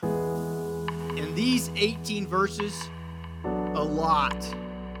In these 18 verses, a lot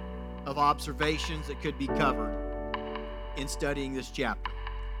of observations that could be covered in studying this chapter.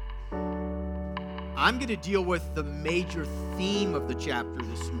 I'm going to deal with the major theme of the chapter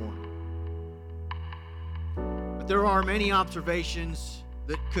this morning. But there are many observations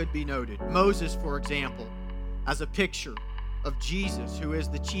that could be noted. Moses, for example, as a picture of Jesus, who is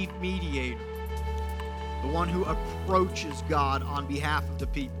the chief mediator, the one who approaches God on behalf of the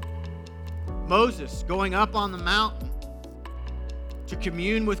people. Moses going up on the mountain to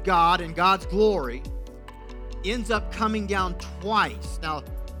commune with God in God's glory ends up coming down twice. Now,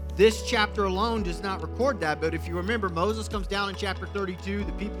 this chapter alone does not record that, but if you remember, Moses comes down in chapter 32,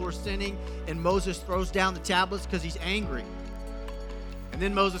 the people are sinning, and Moses throws down the tablets because he's angry. And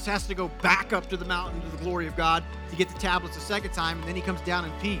then Moses has to go back up to the mountain to the glory of God to get the tablets a second time, and then he comes down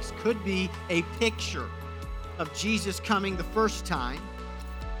in peace. Could be a picture of Jesus coming the first time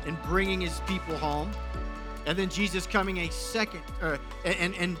and bringing his people home, and then Jesus coming a second,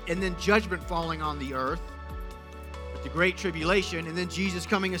 and then judgment falling on the earth, the great tribulation, and then Jesus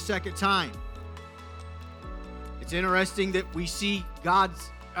coming a second time. It's interesting that we see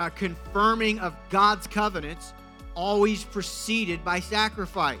God's confirming of God's covenants always preceded by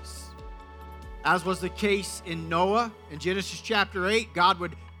sacrifice. As was the case in Noah. In Genesis chapter 8, God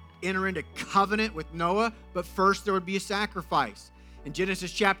would enter into covenant with Noah, but first there would be a sacrifice. In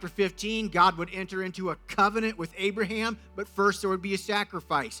Genesis chapter 15, God would enter into a covenant with Abraham, but first there would be a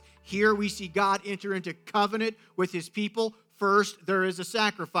sacrifice. Here we see God enter into covenant with his people. First, there is a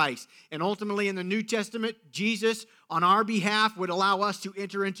sacrifice. And ultimately in the New Testament, Jesus, on our behalf, would allow us to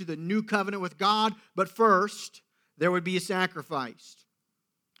enter into the new covenant with God, but first, there would be a sacrifice.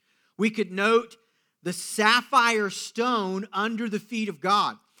 We could note the sapphire stone under the feet of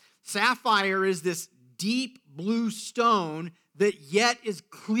God. Sapphire is this deep blue stone that yet is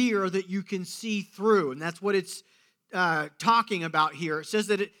clear that you can see through. And that's what it's talking about here. It says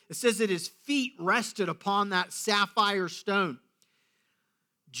that his feet rested upon that sapphire stone.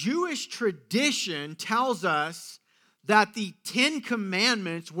 Jewish tradition tells us that the Ten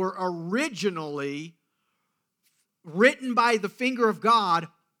Commandments were originally written by the finger of God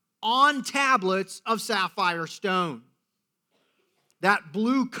on tablets of sapphire stone. That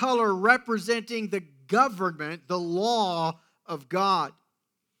blue color representing the government, the law of God.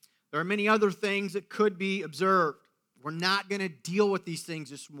 There are many other things that could be observed. We're not going to deal with these things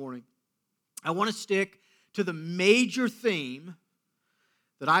this morning. I want to stick to the major theme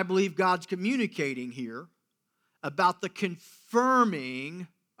that I believe God's communicating here about the confirming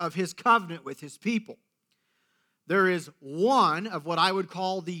of his covenant with his people. There is one of what I would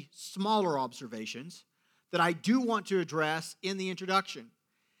call the smaller observations that I do want to address in the introduction.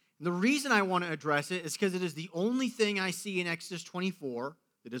 And the reason I want to address it is because it is the only thing I see in Exodus 24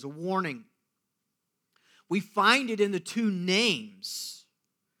 that is a warning. We find it in the two names,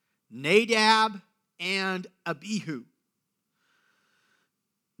 Nadab and Abihu.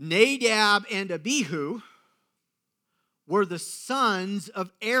 Nadab and Abihu were the sons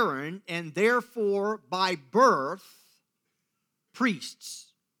of Aaron and therefore by birth priests.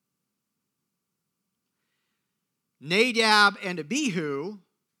 Nadab and Abihu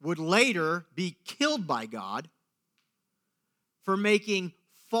would later be killed by God for making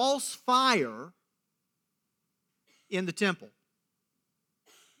false fire in the temple.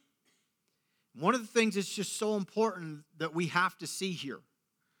 One of the things that's just so important that we have to see here,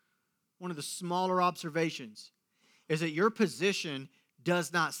 one of the smaller observations, is that your position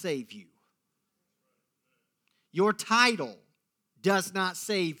does not save you. Your title does not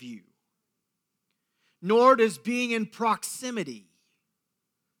save you. Nor does being in proximity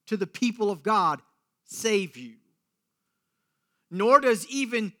to the people of God save you. Nor does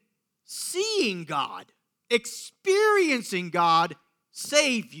even seeing God, experiencing God,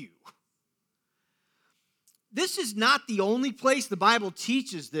 save you. This is not the only place the Bible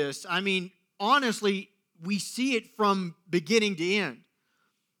teaches this. I mean, honestly, we see it from beginning to end.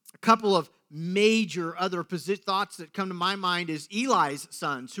 A couple of major other thoughts that come to my mind is Eli's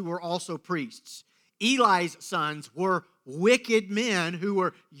sons, who were also priests. Eli's sons were wicked men who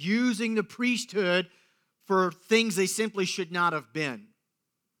were using the priesthood for things they simply should not have been.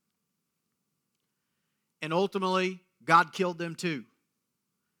 And ultimately, God killed them too.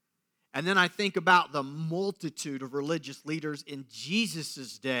 And then I think about the multitude of religious leaders in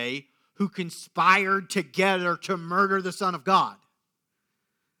Jesus' day who conspired together to murder the Son of God.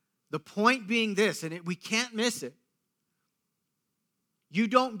 The point being this, and we can't miss it. You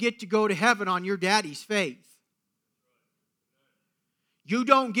don't get to go to heaven on your daddy's faith. You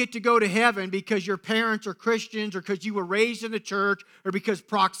don't get to go to heaven because your parents are Christians or because you were raised in the church or because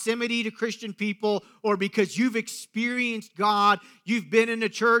proximity to Christian people or because you've experienced God, you've been in the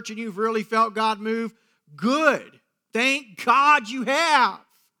church and you've really felt God move. Good. Thank God you have.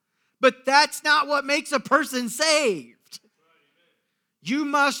 But that's not what makes a person saved. You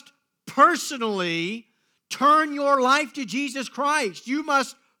must personally turn your life to Jesus Christ. You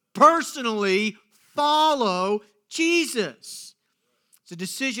must personally follow Jesus. It's a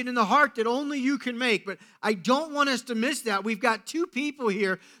decision in the heart that only you can make. But I don't want us to miss that. We've got two people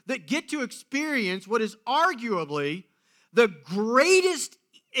here that get to experience what is arguably the greatest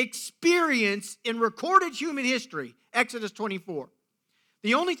experience in recorded human history, Exodus 24.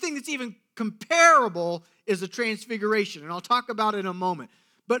 The only thing that's even comparable is the Transfiguration, and I'll talk about it in a moment.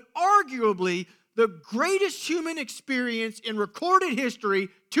 But arguably, the greatest human experience in recorded history,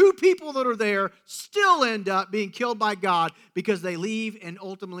 two people that are there still end up being killed by God because they leave and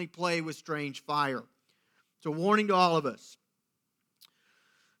ultimately play with strange fire. It's a warning to all of us.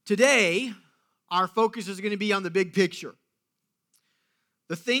 Today, our focus is going to be on the big picture.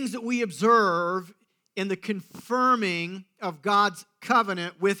 The things that we observe in the confirming of God's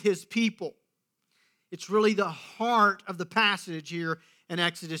covenant with His people. It's really the heart of the passage here in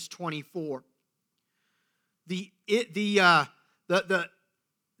Exodus 24. The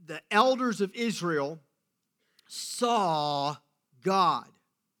elders of Israel saw God.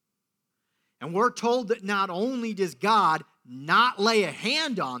 And we're told that not only does God not lay a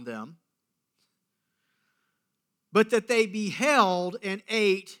hand on them, but that they beheld and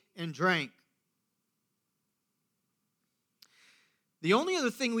ate and drank. The only other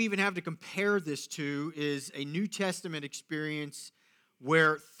thing we even have to compare this to is a New Testament experience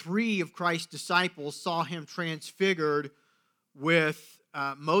where 3 of Christ's disciples saw him transfigured with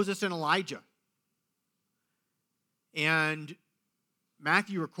Moses and Elijah. And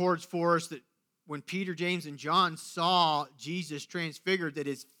Matthew records for us that when Peter, James, and John saw Jesus transfigured, that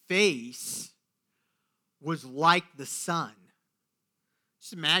his face was like the sun.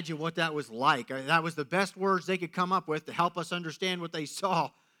 Just imagine what that was like. That was the best words they could come up with to help us understand what they saw.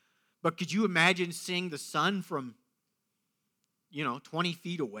 But could you imagine seeing the sun from 20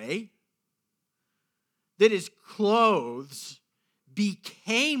 feet away? That his clothes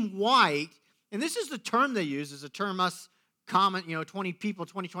became white. And this is the term they use, is a term us common,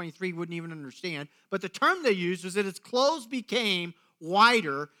 2023 wouldn't even understand. But the term they used was that his clothes became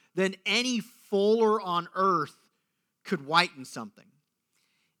whiter than any fuller on earth could whiten something.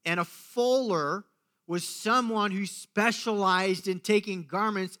 And a fuller was someone who specialized in taking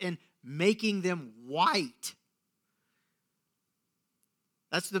garments and making them white.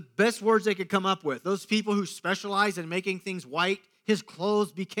 That's the best words they could come up with. Those people who specialize in making things white, his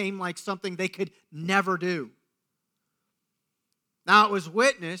clothes became like something they could never do. Now, it was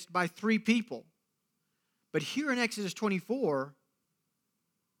witnessed by 3 people. But here in Exodus 24,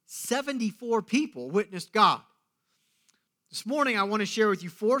 74 people witnessed God. This morning, I want to share with you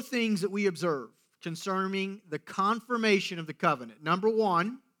 4 things that we observe concerning the confirmation of the covenant. Number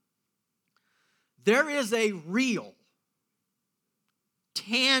 1, there is a real,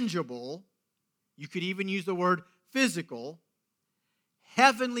 tangible, you could even use the word physical,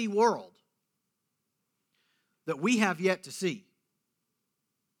 heavenly world that we have yet to see.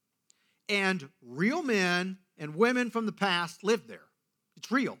 And real men and women from the past lived there. It's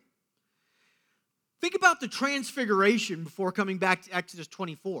real. Think about the transfiguration before coming back to Exodus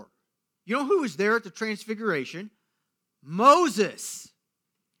 24. You know who was there at the transfiguration? Moses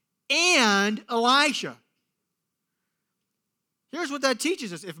and Elijah. Here's what that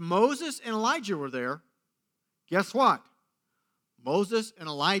teaches us. If Moses and Elijah were there, guess what? Moses and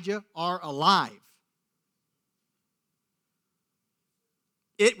Elijah are alive.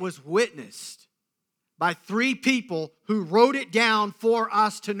 It was witnessed by 3 people who wrote it down for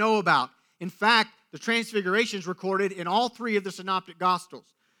us to know about. In fact, the transfiguration is recorded in all 3 of the synoptic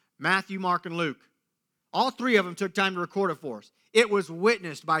gospels, Matthew, Mark, and Luke. All 3 of them took time to record it for us. It was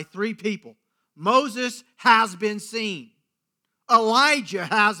witnessed by 3 people. Moses has been seen. Elijah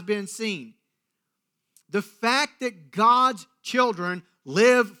has been seen. The fact that God's children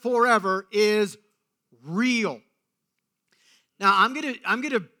live forever is real. Now, I'm going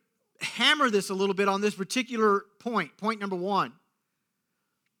to hammer this a little bit on this particular point. Point number 1.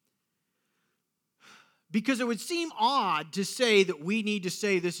 Because it would seem odd to say that we need to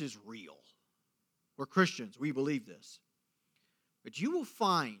say this is real. We're Christians. We believe this. But you will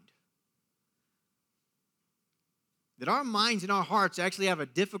find that our minds and our hearts actually have a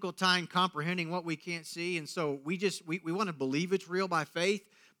difficult time comprehending what we can't see. And so we want to believe it's real by faith,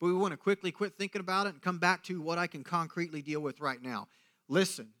 but we want to quickly quit thinking about it and come back to what I can concretely deal with right now.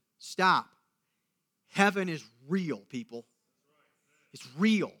 Listen, stop. Heaven is real, people. It's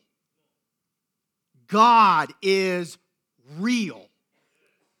real. God is real.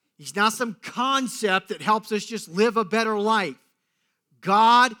 He's not some concept that helps us just live a better life.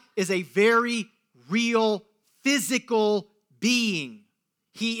 God is a very real, physical being.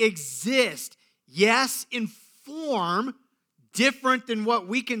 He exists, yes, in form, different than what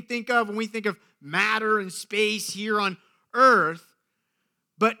we can think of when we think of matter and space here on earth.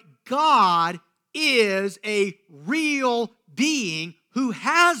 But God is a real being who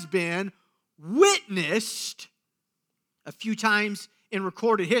has been witnessed a few times in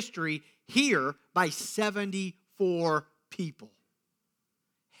recorded history here by 74 people.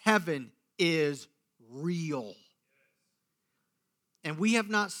 Heaven is real. And we have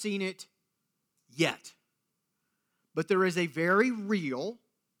not seen it yet. But there is a very real,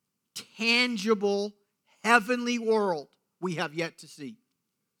 tangible, heavenly world we have yet to see.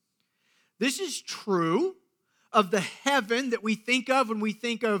 This is true of the heaven that we think of when we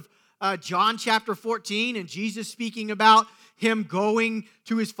think of John chapter 14 and Jesus speaking about him going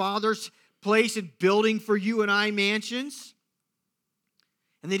to his Father's place and building for you and I mansions.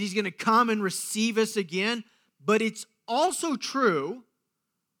 And that he's going to come and receive us again. But it's also true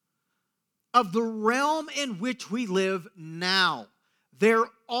of the realm in which we live now. There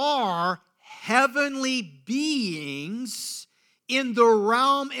are heavenly beings in the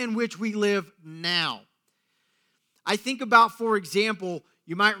realm in which we live now. I think about, for example,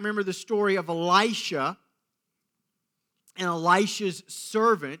 you might remember the story of Elisha and Elisha's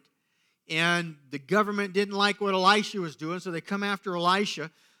servant. And the government didn't like what Elisha was doing, so they come after Elisha.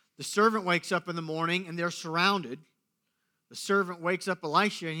 The servant wakes up in the morning and they're surrounded. The servant wakes up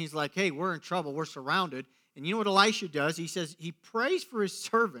Elisha and he's like, hey, we're in trouble. We're surrounded. And you know what Elisha does? He says he prays for his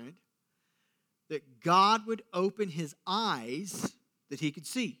servant that God would open his eyes that he could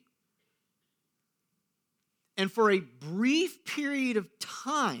see. And for a brief period of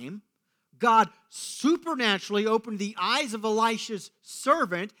time, God supernaturally opened the eyes of Elisha's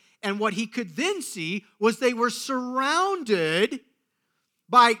servant, and what he could then see was they were surrounded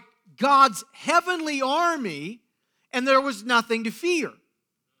by God's heavenly army, and there was nothing to fear.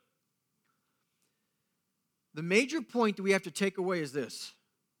 The major point that we have to take away is this.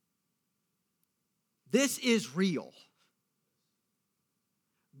 This is real.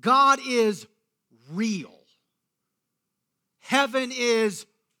 God is real. Heaven is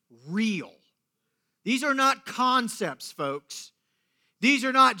real. These are not concepts, folks. These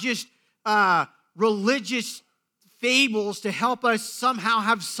are not just religious fables to help us somehow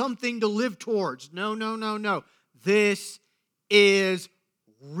have something to live towards. No. This is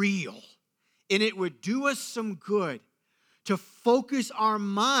real. And it would do us some good to focus our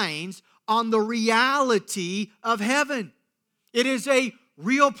minds on the reality of heaven. It is a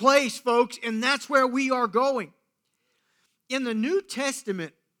real place, folks, and that's where we are going. In the New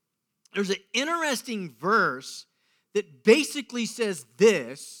Testament, there's an interesting verse that basically says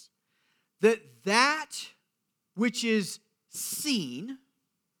this, that which is seen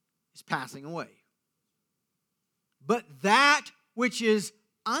is passing away. But that which is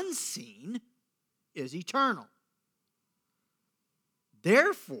unseen is eternal.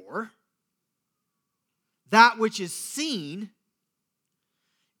 Therefore, that which is seen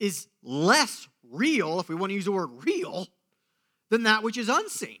is less real, if we want to use the word real, than that which is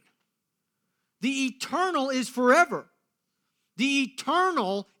unseen. The eternal is forever. The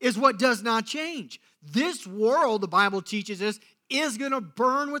eternal is what does not change. This world, the Bible teaches us, is going to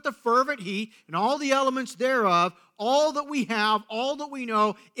burn with a fervent heat, and all the elements thereof, all that we have, all that we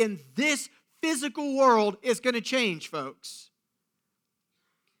know in this physical world is going to change, folks.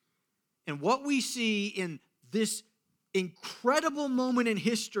 And what we see in this incredible moment in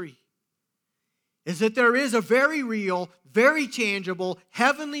history is that there is a very real, very tangible,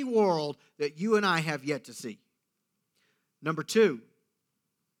 heavenly world that you and I have yet to see. Number two,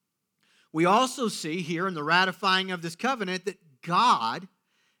 we also see here in the ratifying of this covenant that God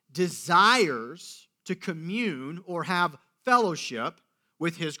desires to commune or have fellowship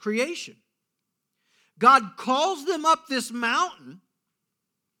with His creation. God calls them up this mountain,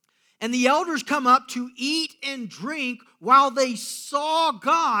 and the elders come up to eat and drink while they saw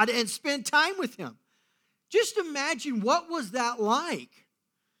God and spent time with Him. Just imagine, what was that like?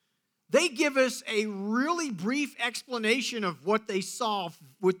 They give us a really brief explanation of what they saw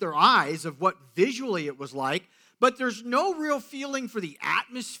with their eyes, of what visually it was like, but there's no real feeling for the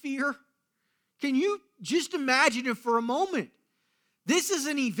atmosphere. Can you just imagine it for a moment? This is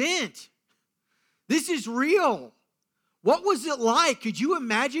an event. This is real. What was it like? Could you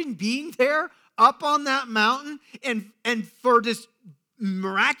imagine being there up on that mountain and for this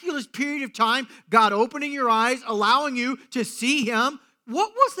miraculous period of time, God opening your eyes, allowing you to see Him.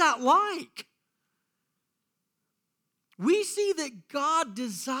 What was that like? We see that God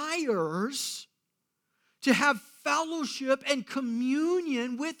desires to have fellowship and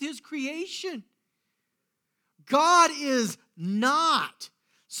communion with His creation. God is not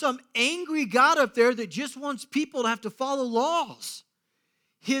some angry God up there that just wants people to have to follow laws.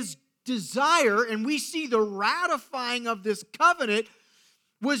 His desire, and we see the ratifying of this covenant,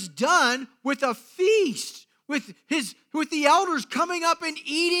 was done with a feast, with the elders coming up and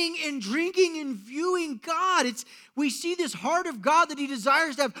eating and drinking and viewing God. We see this heart of God that He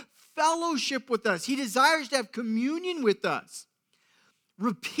desires to have fellowship with us. He desires to have communion with us.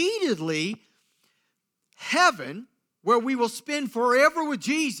 Repeatedly, heaven, where we will spend forever with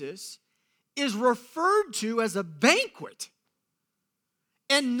Jesus, is referred to as a banquet.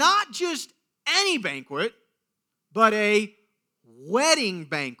 And not just any banquet, but a wedding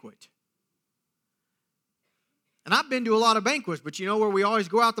banquet. And I've been to a lot of banquets, but you know where we always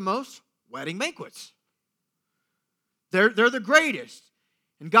go out the most? Wedding banquets. They're the greatest.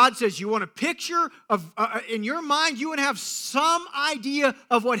 And God says, you want a picture of, in your mind, you want to have some idea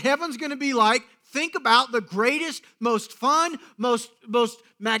of what heaven's going to be like. Think about the greatest, most fun, most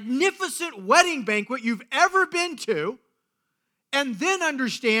magnificent wedding banquet you've ever been to. And then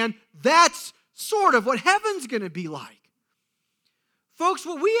understand that's sort of what heaven's going to be like. Folks,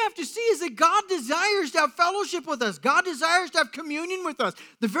 what we have to see is that God desires to have fellowship with us. God desires to have communion with us.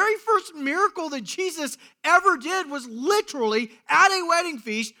 The very first miracle that Jesus ever did was literally at a wedding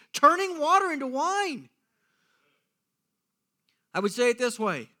feast, turning water into wine. I would say it this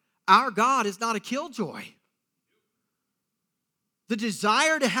way. Our God is not a killjoy. The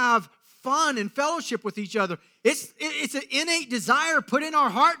desire to have fun and fellowship with each other, it's an innate desire put in our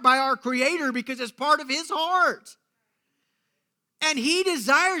heart by our Creator because it's part of His heart. And He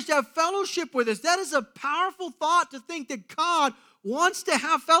desires to have fellowship with us. That is a powerful thought, to think that God wants to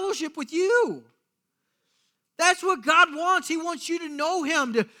have fellowship with you. That's what God wants. He wants you to know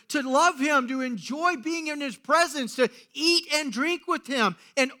Him, to love Him, to enjoy being in His presence, to eat and drink with Him.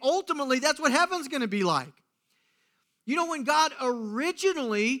 And ultimately, that's what heaven's going to be like. You know, when God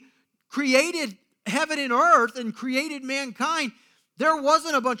originally created heaven and earth and created mankind, there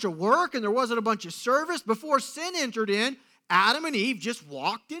wasn't a bunch of work and there wasn't a bunch of service. Before sin entered in, Adam and Eve just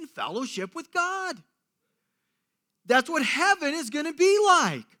walked in fellowship with God. That's what heaven is going to be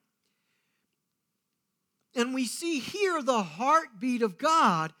like. And we see here the heartbeat of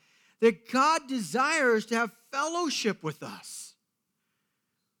God, that God desires to have fellowship with us.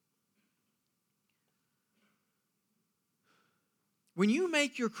 When you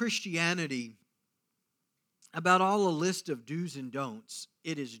make your Christianity about all a list of do's and don'ts,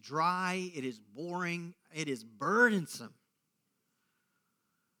 it is dry, it is boring, it is burdensome.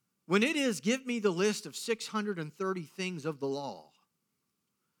 When it is, give me the list of 630 things of the law,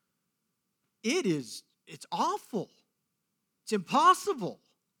 it's awful. It's impossible.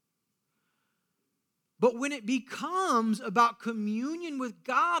 But when it becomes about communion with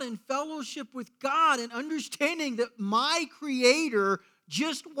God and fellowship with God and understanding that my Creator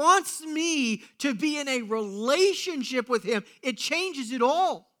just wants me to be in a relationship with Him, it changes it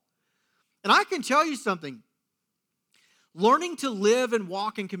all. And I can tell you something. Learning to live and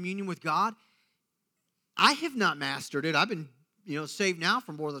walk in communion with God, I have not mastered it. I've been, saved now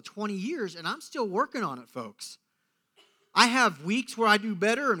for more than 20 years, and I'm still working on it, folks. I have weeks where I do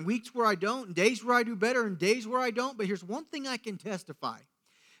better and weeks where I don't, and days where I do better and days where I don't. But here's one thing I can testify,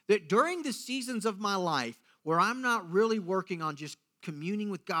 that during the seasons of my life where I'm not really working on just communing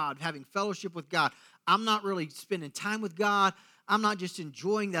with God, having fellowship with God, I'm not really spending time with God, I'm not just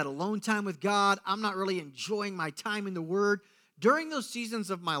enjoying that alone time with God, I'm not really enjoying my time in the Word. During those seasons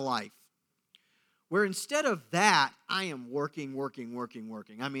of my life, where instead of that, I am working.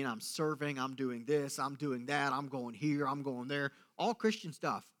 I mean, I'm serving, I'm doing this, I'm doing that, I'm going here, I'm going there, all Christian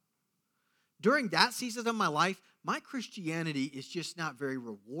stuff. During that season of my life, my Christianity is just not very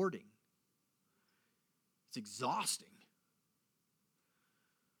rewarding. It's exhausting.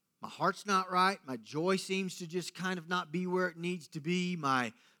 My heart's not right. My joy seems to just kind of not be where it needs to be.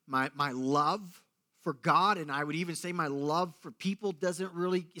 My love for God, and I would even say my love for people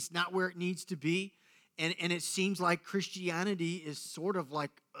it's not where it needs to be. And it seems like Christianity is sort of like,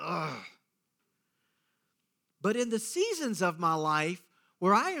 ugh. But in the seasons of my life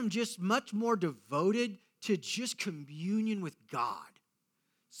where I am just much more devoted to just communion with God,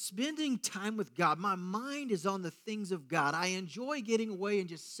 spending time with God. My mind is on the things of God. I enjoy getting away and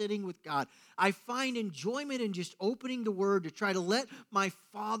just sitting with God. I find enjoyment in just opening the Word to try to let my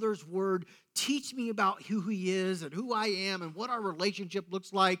Father's Word teach me about who He is and who I am and what our relationship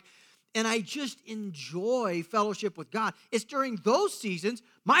looks like. And I just enjoy fellowship with God. It's during those seasons,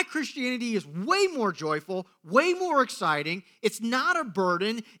 my Christianity is way more joyful, way more exciting. It's not a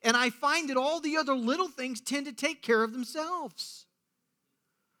burden, and I find that all the other little things tend to take care of themselves.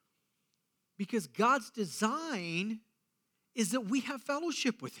 Because God's design is that we have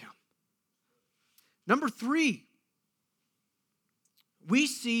fellowship with Him. Number 3, we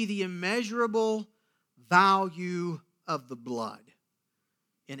see the immeasurable value of the blood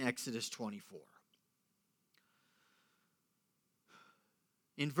in Exodus 24.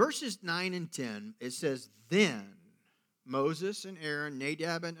 In verses 9 and 10, it says, Then Moses and Aaron,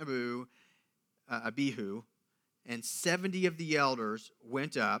 Nadab and Abihu, and 70 of the elders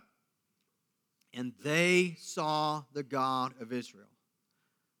went up, and they saw the God of Israel.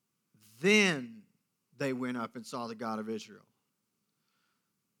 Then they went up and saw the God of Israel.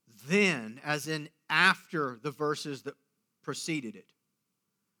 Then, as in after the verses that preceded it.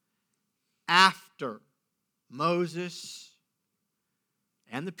 After Moses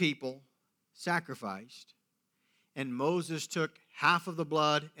and the people sacrificed, and Moses took half of the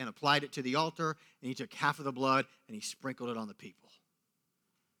blood and applied it to the altar, and he took half of the blood and he sprinkled it on the people.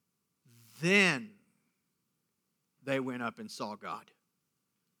 Then they went up and saw God.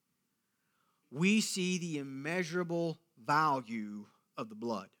 We see the immeasurable value of the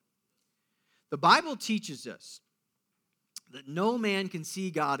blood. The Bible teaches us that no man can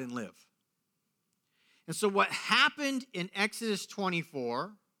see God and live. And so what happened in Exodus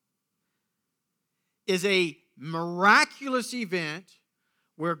 24 is a miraculous event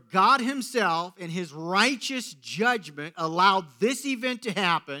where God Himself, in His righteous judgment, allowed this event to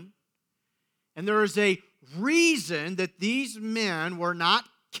happen. And there is a reason that these men were not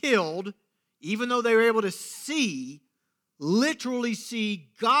killed, even though they were able to see, literally see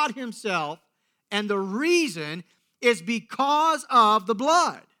God Himself. And the reason is because of the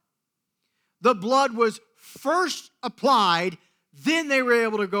blood. The blood was first applied, then they were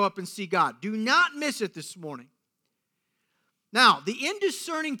able to go up and see God. Do not miss it this morning. Now, the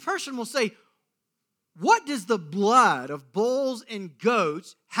indiscerning person will say, what does the blood of bulls and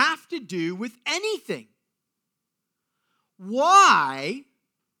goats have to do with anything? Why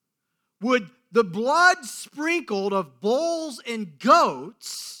would the blood sprinkled of bulls and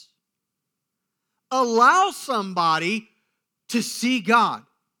goats allow somebody to see God?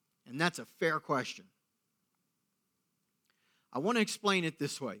 And that's a fair question. I want to explain it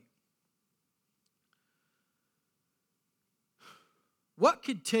this way. What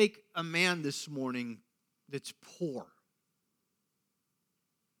could take a man this morning that's poor?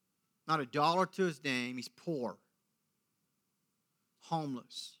 Not a dollar to his name, he's poor,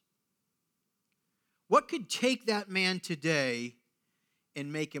 homeless. What could take that man today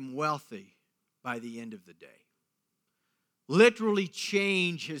and make him wealthy by the end of the day? Literally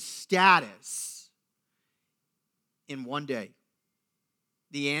change his status in one day.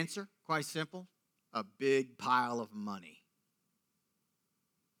 The answer, quite simple, a big pile of money.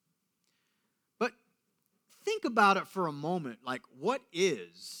 But think about it for a moment, like what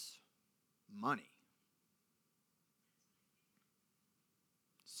is money?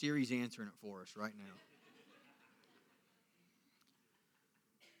 Siri's answering it for us right now.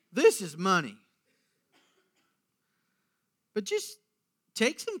 This is money. But just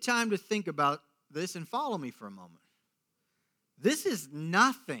take some time to think about this and follow me for a moment. This is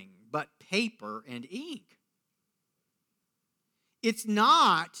nothing but paper and ink. It's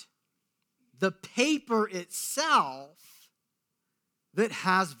not the paper itself that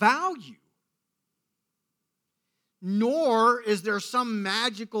has value. Nor is there some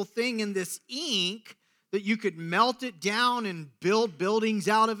magical thing in this ink that you could melt it down and build buildings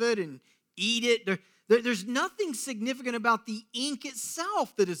out of it and eat it. There's nothing significant about the ink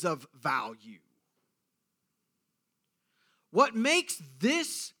itself that is of value. What makes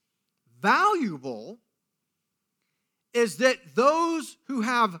this valuable is that those who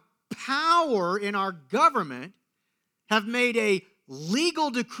have power in our government have made a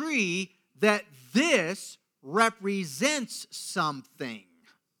legal decree that this represents something.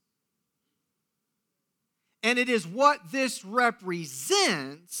 And it is what this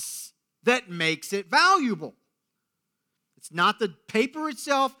represents that makes it valuable. It's not the paper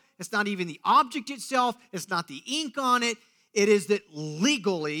itself. It's not even the object itself. It's not the ink on it. It is that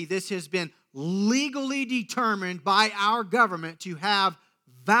legally, this has been legally determined by our government to have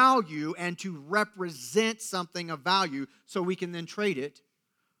value and to represent something of value so we can then trade it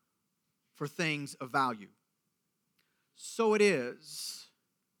for things of value. So it is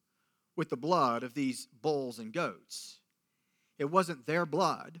with the blood of these bulls and goats. It wasn't their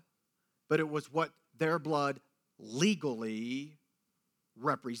blood, but it was what their blood legally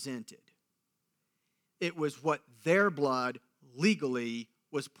represented. It was what their blood legally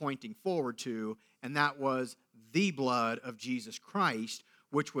was pointing forward to, and that was the blood of Jesus Christ,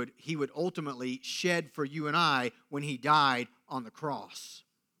 which he would ultimately shed for you and I when he died on the cross.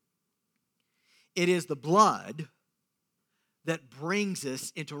 It is the blood that brings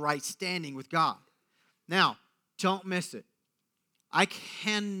us into right standing with God. Now, don't miss it. I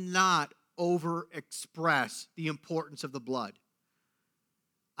cannot over-express the importance of the blood.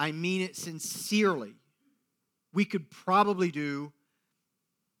 I mean it sincerely. We could probably do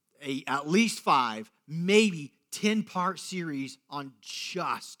at least 5, maybe 10-part series on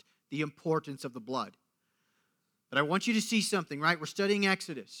just the importance of the blood. But I want you to see something, right? We're studying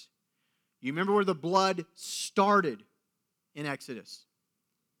Exodus. You remember where the blood started in Exodus?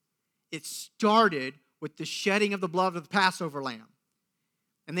 It started with the shedding of the blood of the Passover lamb.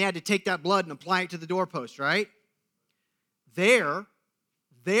 And they had to take that blood and apply it to the doorpost, right? There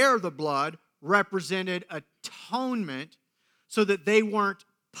the blood represented atonement so that they weren't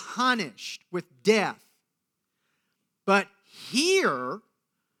punished with death. But here,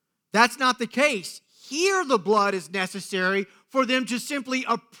 that's not the case. Here the blood is necessary for them to simply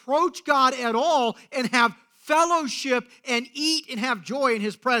approach God at all and have fellowship and eat and have joy in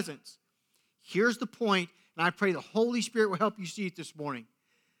his presence. Here's the point, and I pray the Holy Spirit will help you see it this morning.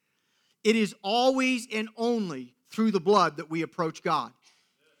 It is always and only through the blood that we approach God.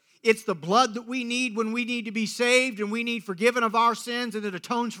 It's the blood that we need when we need to be saved and we need forgiven of our sins, and it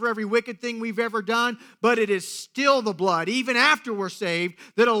atones for every wicked thing we've ever done. But it is still the blood, even after we're saved,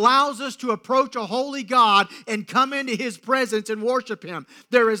 that allows us to approach a holy God and come into his presence and worship him.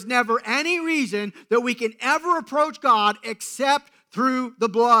 There is never any reason that we can ever approach God except through the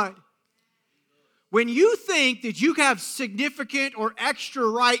blood. When you think that you have significant or extra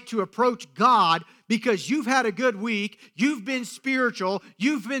right to approach God because you've had a good week, you've been spiritual,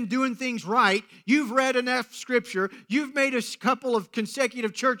 you've been doing things right, you've read enough scripture, you've made a couple of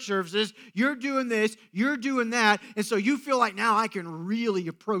consecutive church services, you're doing this, you're doing that, and so you feel like now I can really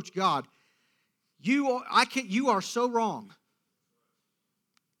approach God. You are so wrong.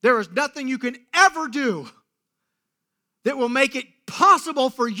 There is nothing you can ever do that will make it possible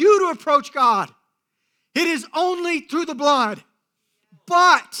for you to approach God. It is only through the blood.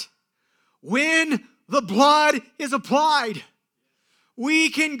 But when the blood is applied, we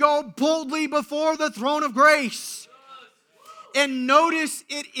can go boldly before the throne of grace. And notice,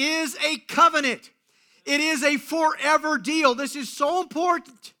 it is a covenant. It is a forever deal. This is so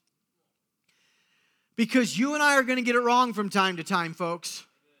important. Because you and I are going to get it wrong from time to time, folks.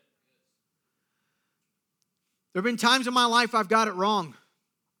 There have been times in my life I've got it wrong.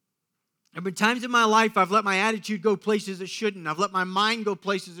 There have been times in my life I've let my attitude go places it shouldn't. I've let my mind go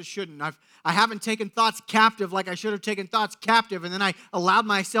places it shouldn't. I haven't taken thoughts captive like I should have taken thoughts captive, and then I allowed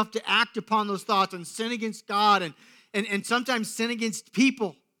myself to act upon those thoughts and sin against God and sometimes sin against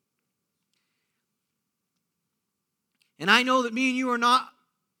people. And I know that me and you are not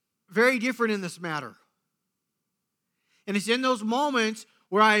very different in this matter. And it's in those moments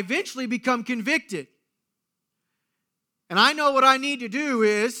where I eventually become convicted. And I know what I need to do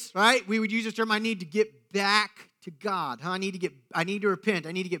is, right? We would use this term, I need to get back to God. I need to repent.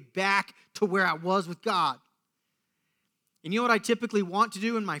 I need to get back to where I was with God. And you know what I typically want to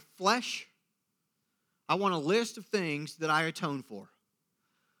do in my flesh? I want a list of things that I atone for.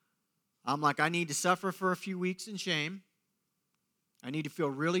 I'm like, I need to suffer for a few weeks in shame. I need to feel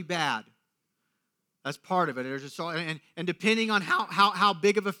really bad. That's part of it. There's just, and depending on how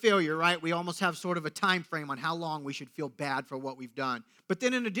big of a failure, right, we almost have sort of a time frame on how long we should feel bad for what we've done. But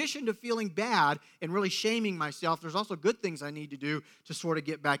then in addition to feeling bad and really shaming myself, there's also good things I need to do to sort of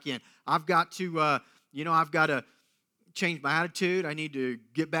get back in. I've got to, I've got to change my attitude. I need to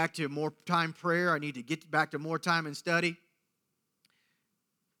get back to more time prayer. I need to get back to more time in study.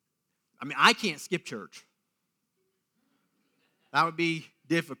 I mean, I can't skip church. That would be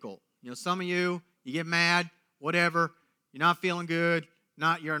difficult. Some of you get mad, whatever, you're not feeling good,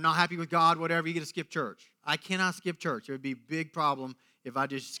 you're not happy with God, whatever, you get to skip church. I cannot skip church. It would be a big problem if I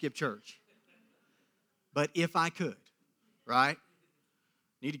just skip church. But if I could, right?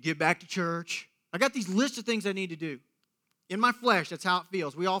 Need to get back to church. I got these lists of things I need to do. In my flesh, that's how it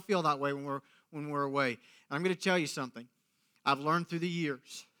feels. We all feel that way when we're away. And I'm going to tell you something. I've learned through the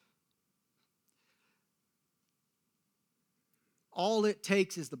years. All it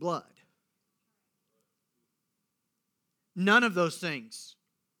takes is the blood. None of those things.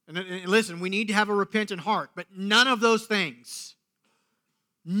 And listen, we need to have a repentant heart, but none of those things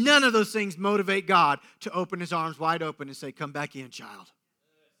motivate God to open his arms wide open and say, come back in, child.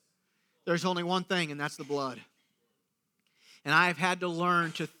 There's only one thing, and that's the blood. And I have had to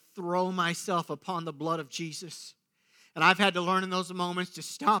learn to throw myself upon the blood of Jesus. And I've had to learn in those moments to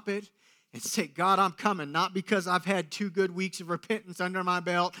stop it and say, God, I'm coming, not because I've had 2 good weeks of repentance under my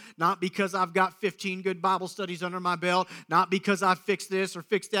belt, not because I've got 15 good Bible studies under my belt, not because I've fixed this or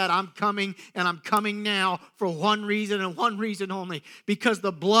fixed that. I'm coming, and I'm coming now for one reason and one reason only, because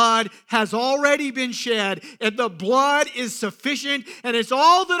the blood has already been shed, and the blood is sufficient, and it's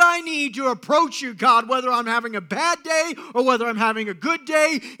all that I need to approach you, God, whether I'm having a bad day or whether I'm having a good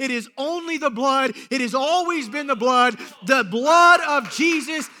day. It is only the blood. It has always been the blood. The blood of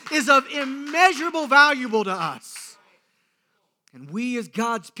Jesus is of immeasurable value to us. And we as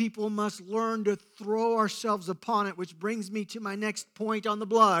God's people must learn to throw ourselves upon it, which brings me to my next point on the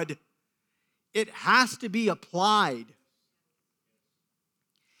blood. It has to be applied.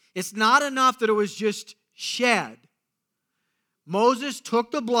 It's not enough that it was just shed. Moses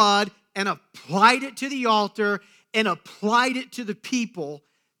took the blood and applied it to the altar and applied it to the people.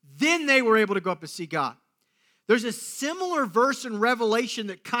 Then they were able to go up and see God. There's a similar verse in Revelation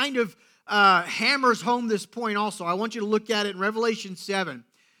that kind of hammers home this point also. I want you to look at it in Revelation 7.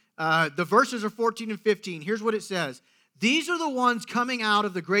 The verses are 14 and 15. Here's what it says. These are the ones coming out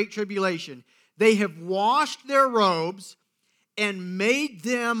of the great tribulation. They have washed their robes and made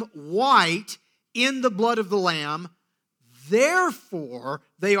them white in the blood of the Lamb. Therefore,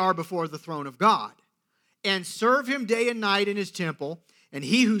 they are before the throne of God and serve him day and night in his temple. And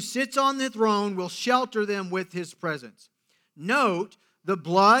he who sits on the throne will shelter them with his presence. Note, the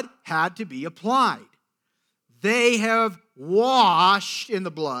blood had to be applied. They have washed in the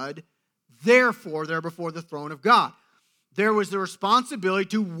blood, therefore they're before the throne of God. There was the responsibility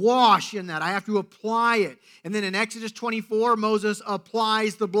to wash in that. I have to apply it. And then in Exodus 24, Moses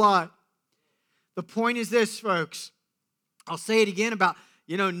applies the blood. The point is this, folks. I'll say it again about,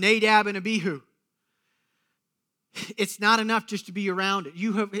 Nadab and Abihu. It's not enough just to be around it.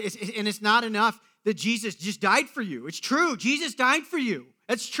 And it's not enough that Jesus just died for you. It's true. Jesus died for you.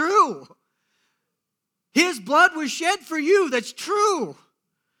 That's true. His blood was shed for you. That's true.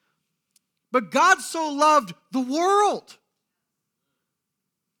 But God so loved the world.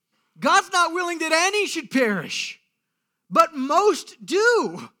 God's not willing that any should perish, but most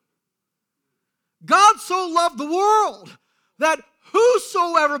do. God so loved the world that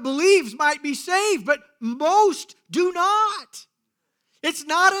whosoever believes might be saved, but most do not. It's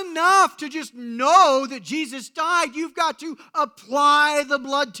not enough to just know that Jesus died. You've got to apply the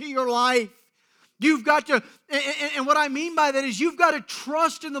blood to your life. You've got to, and what I mean by that is you've got to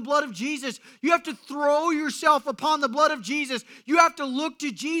trust in the blood of Jesus. You have to throw yourself upon the blood of Jesus. You have to look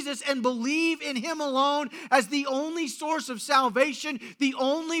to Jesus and believe in him alone as the only source of salvation, the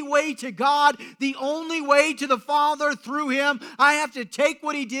only way to God, the only way to the Father through him. I have to take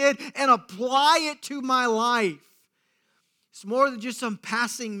what he did and apply it to my life. It's more than just some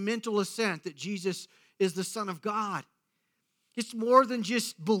passing mental assent that Jesus is the Son of God. It's more than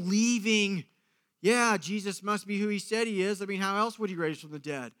just believing, yeah, Jesus must be who he said he is. I mean, how else would he raise from the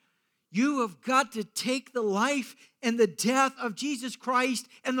dead? You have got to take the life and the death of Jesus Christ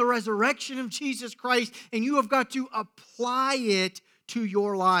and the resurrection of Jesus Christ, and you have got to apply it to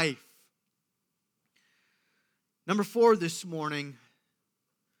your life. Number 4 this morning,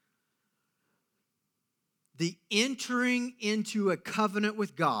 the entering into a covenant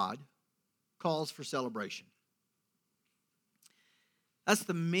with God calls for celebration. That's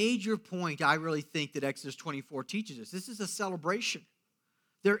the major point I really think that Exodus 24 teaches us. This is a celebration.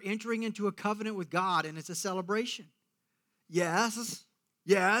 They're entering into a covenant with God, and it's a celebration. Yes,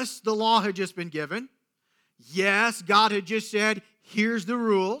 the law had just been given. Yes, God had just said, here's the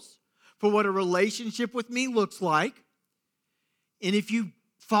rules for what a relationship with me looks like. And if you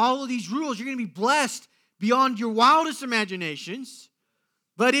follow these rules, you're going to be blessed beyond your wildest imaginations.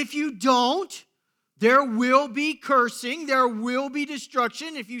 But if you don't, there will be cursing. There will be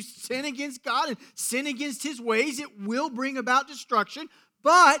destruction. If you sin against God and sin against his ways, it will bring about destruction.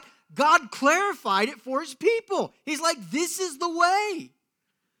 But God clarified it for his people. He's like, this is the way.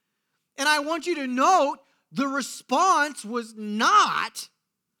 And I want you to note, the response was not,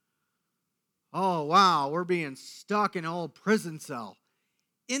 oh, wow, we're being stuck in an old prison cell.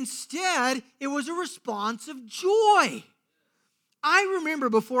 Instead, it was a response of joy. I remember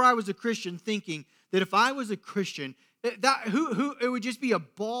before I was a Christian thinking that if I was a Christian, it would just be a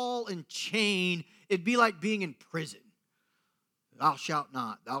ball and chain. It'd be like being in prison. Thou shalt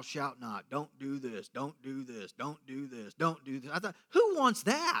not, thou shalt not, don't do this, don't do this, don't do this, don't do this. I thought, who wants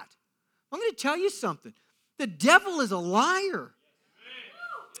that? I'm going to tell you something. The devil is a liar.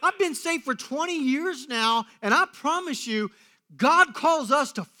 I've been saved for 20 years now, and I promise you, God calls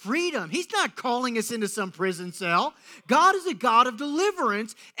us to freedom. He's not calling us into some prison cell. God is a God of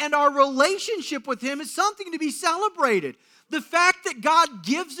deliverance, and our relationship with Him is something to be celebrated. The fact that God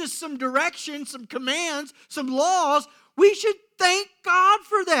gives us some direction, some commands, some laws, we should thank God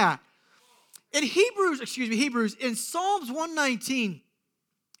for that. In Hebrews, in Psalms 119,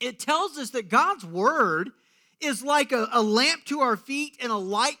 it tells us that God's word is like a lamp to our feet and a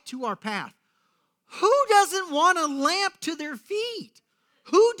light to our path. Who doesn't want a lamp to their feet?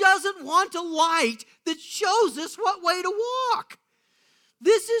 Who doesn't want a light that shows us what way to walk?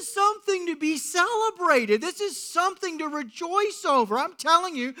 This is something to be celebrated. This is something to rejoice over. I'm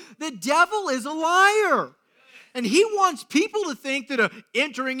telling you, the devil is a liar. And he wants people to think that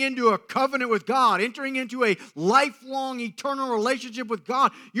entering into a covenant with God, entering into a lifelong, eternal relationship with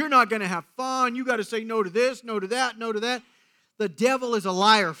God, you're not going to have fun. You got to say no to this, no to that, no to that. The devil is a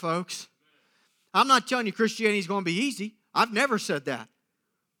liar, folks. I'm not telling you Christianity is going to be easy. I've never said that.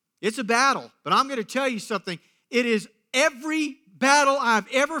 It's a battle. But I'm going to tell you something. It is every battle I've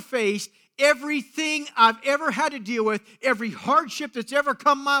ever faced, everything I've ever had to deal with, every hardship that's ever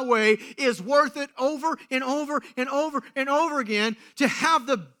come my way is worth it over and over and over and over again to have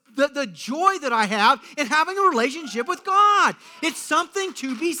the joy that I have in having a relationship with God. It's something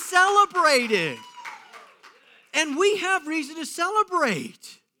to be celebrated. And we have reason to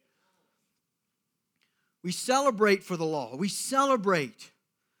celebrate. We celebrate for the law. We celebrate.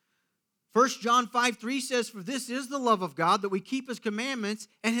 1 John 5:3 says, "For this is the love of God, that we keep His commandments,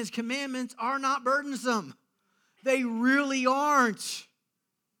 and His commandments are not burdensome." They really aren't.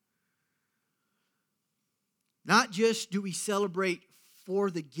 Not just do we celebrate for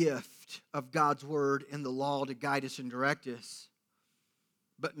the gift of God's word and the law to guide us and direct us,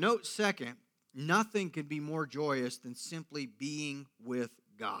 but note second, nothing can be more joyous than simply being with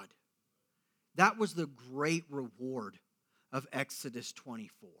God. That was the great reward of Exodus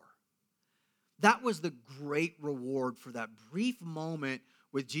 24. That was the great reward for that brief moment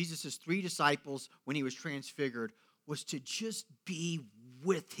with Jesus' 3 disciples when He was transfigured, was to just be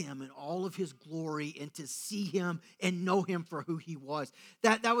with Him in all of His glory and to see Him and know Him for who He was.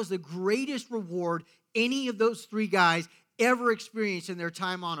 That was the greatest reward any of those 3 guys ever experienced in their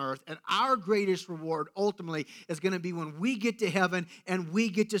time on earth. And our greatest reward ultimately is going to be when we get to heaven and we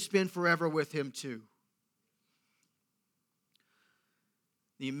get to spend forever with Him too.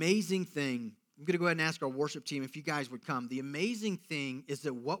 The amazing thing, I'm going to go ahead and ask our worship team if you guys would come. The amazing thing is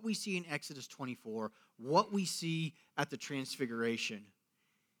that what we see in Exodus 24, what we see at the Transfiguration,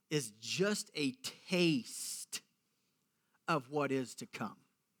 is just a taste of what is to come.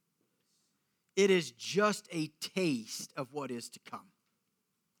 It is just a taste of what is to come.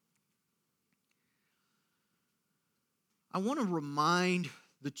 I want to remind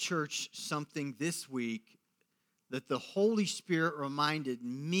the church something this week that the Holy Spirit reminded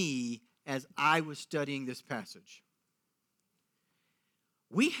me as I was studying this passage.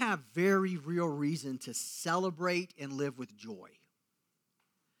 We have very real reason to celebrate and live with joy.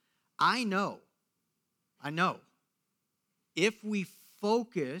 I know, if we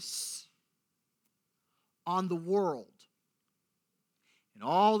focus on the world and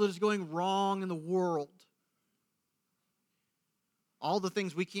all that is going wrong in the world, all the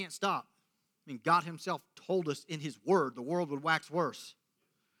things we can't stop. I mean, God Himself told us in His Word the world would wax worse.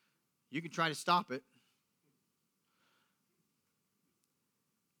 You can try to stop it.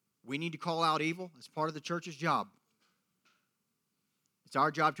 We need to call out evil. It's part of the church's job. It's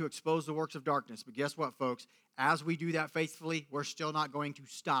our job to expose the works of darkness. But guess what, folks? As we do that faithfully, we're still not going to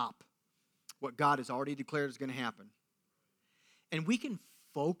stop what God has already declared is going to happen. And we can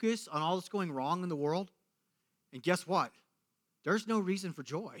focus on all that's going wrong in the world. And guess what? There's no reason for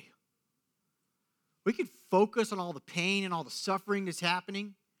joy. We can focus on all the pain and all the suffering that's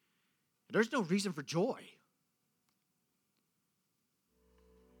happening. There's no reason for joy.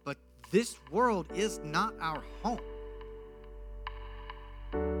 But this world is not our home.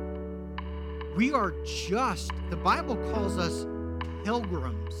 We are just, the Bible calls us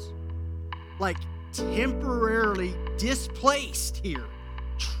pilgrims, like temporarily displaced here,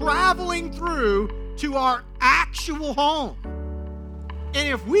 traveling through to our actual home. And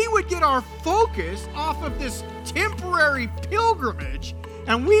if we would get our focus off of this temporary pilgrimage,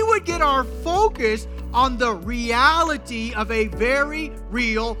 and we would get our focus on the reality of a very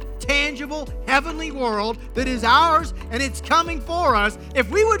real, tangible, heavenly world that is ours and it's coming for us, if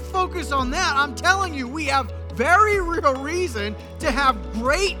we would focus on that, I'm telling you, we have very real reason to have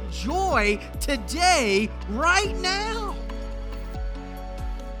great joy today, right now.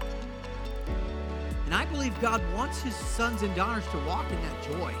 And I believe God wants his sons and daughters to walk in that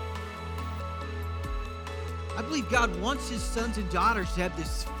joy. I believe God wants his sons and daughters to have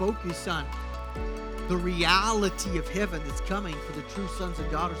this focus on the reality of heaven that's coming for the true sons and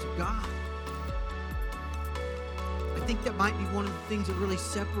daughters of God. I think that might be one of the things that really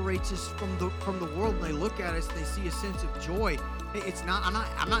separates us from the world. When they look at us, they see a sense of joy. Hey,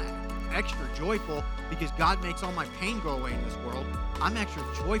 I'm not extra joyful because God makes all my pain go away in this world. I'm extra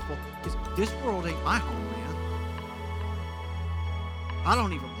joyful because this world ain't my home, man. I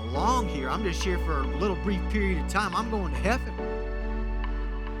don't even belong here. I'm just here for a little brief period of time. I'm going to heaven.